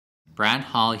Brad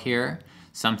Hall here.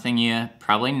 Something you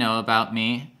probably know about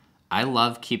me. I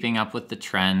love keeping up with the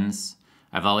trends.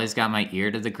 I've always got my ear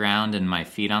to the ground and my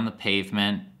feet on the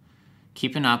pavement,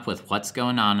 keeping up with what's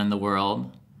going on in the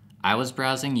world. I was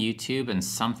browsing YouTube and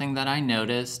something that I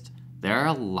noticed, there are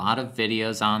a lot of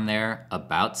videos on there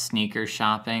about sneaker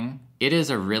shopping. It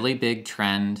is a really big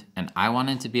trend and I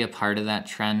wanted to be a part of that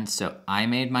trend, so I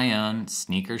made my own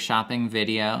sneaker shopping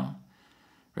video.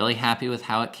 Really happy with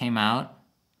how it came out,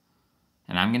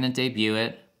 and I'm gonna debut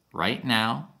it right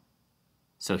now.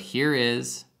 So here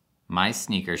is my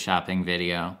sneaker shopping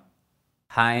video.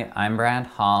 Hi, I'm Brad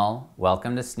Hall.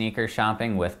 Welcome to Sneaker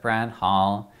Shopping with Brad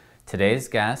Hall. Today's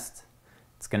guest,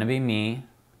 it's gonna be me,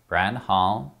 Brad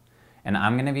Hall, and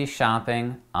I'm gonna be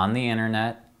shopping on the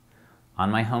internet,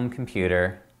 on my home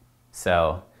computer.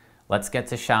 So let's get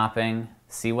to shopping,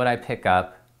 see what I pick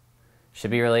up.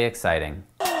 Should be really exciting.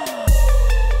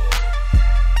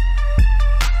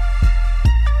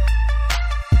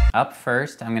 Up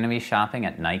first, I'm gonna be shopping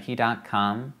at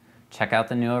Nike.com. Check out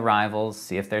the new arrivals,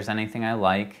 see if there's anything I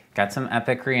like. Got some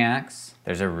epic reacts.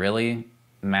 There's a really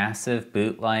massive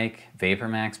boot-like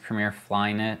VaporMax Premier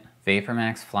Flyknit,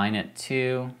 VaporMax Flyknit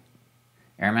 2,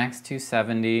 Air Max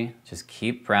 270. Just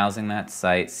keep browsing that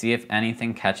site, see if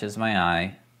anything catches my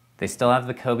eye. They still have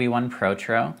the Kobe 1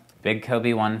 Protro. Big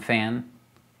Kobe 1 fan.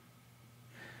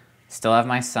 Still have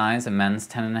my size, a men's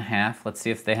 10.5. Let's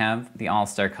see if they have the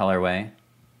All-Star colorway.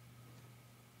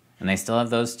 And they still have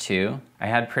those too. I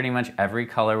had pretty much every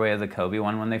colorway of the Kobe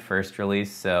 1 when they first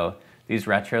released, so these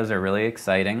retros are really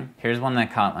exciting. Here's one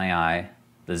that caught my eye,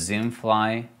 the Zoom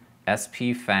Fly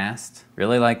SP Fast.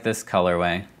 Really like this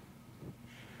colorway.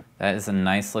 That is a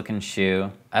nice looking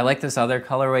shoe. I like this other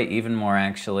colorway even more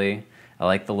actually. I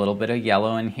like the little bit of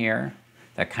yellow in here,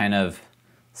 that kind of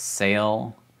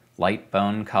sail light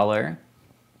bone color.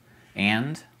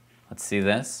 And let's see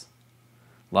this.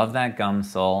 Love that gum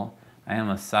sole. I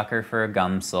am a sucker for a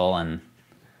gum sole and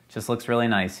it just looks really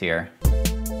nice here.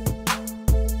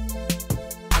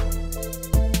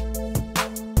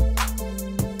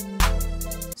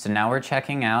 So now we're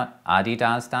checking out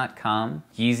adidas.com.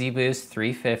 Yeezy Boost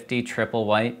 350 triple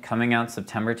white coming out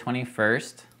September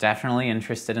 21st. Definitely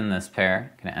interested in this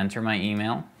pair. Gonna enter my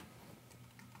email.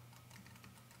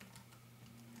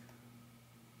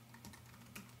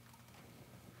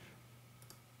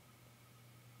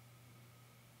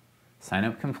 Sign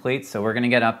up complete, so we're gonna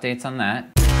get updates on that.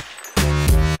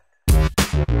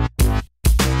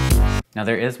 Now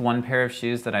there is one pair of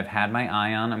shoes that I've had my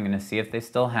eye on. I'm gonna see if they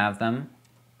still have them.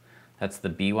 That's the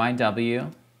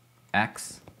BYW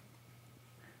X.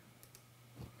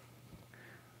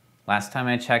 Last time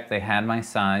I checked, they had my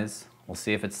size. We'll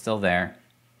see if it's still there.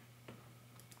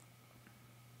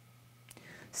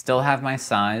 Still have my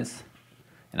size,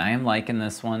 and I am liking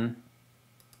this one.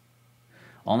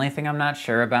 Only thing I'm not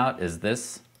sure about is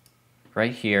this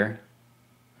right here.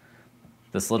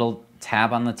 This little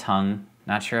tab on the tongue.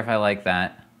 Not sure if I like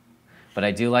that, but I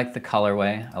do like the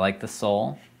colorway. I like the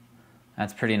sole.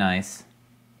 That's pretty nice.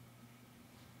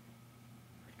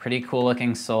 Pretty cool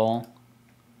looking sole.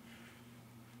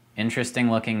 Interesting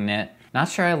looking knit. Not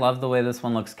sure I love the way this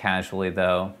one looks casually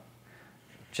though.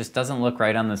 Just doesn't look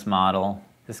right on this model.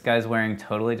 This guy's wearing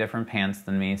totally different pants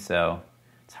than me, so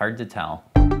it's hard to tell.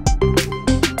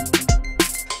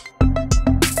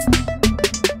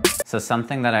 So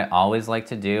something that I always like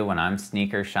to do when I'm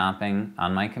sneaker shopping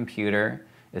on my computer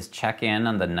is check in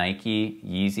on the Nike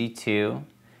Yeezy 2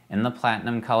 in the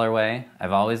platinum colorway.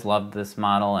 I've always loved this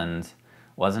model and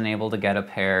wasn't able to get a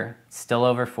pair. It's still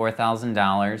over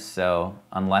 $4,000, so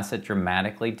unless it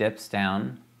dramatically dips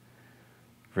down,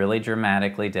 really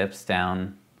dramatically dips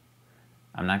down,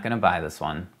 I'm not gonna buy this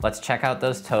one. Let's check out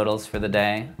those totals for the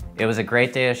day. It was a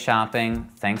great day of shopping.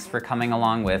 Thanks for coming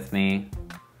along with me.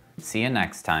 See you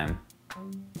next time.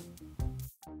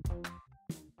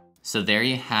 So there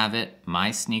you have it,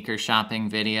 my sneaker shopping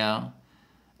video.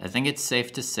 I think it's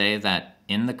safe to say that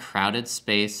in the crowded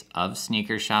space of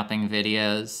sneaker shopping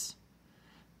videos,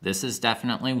 this is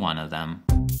definitely one of them.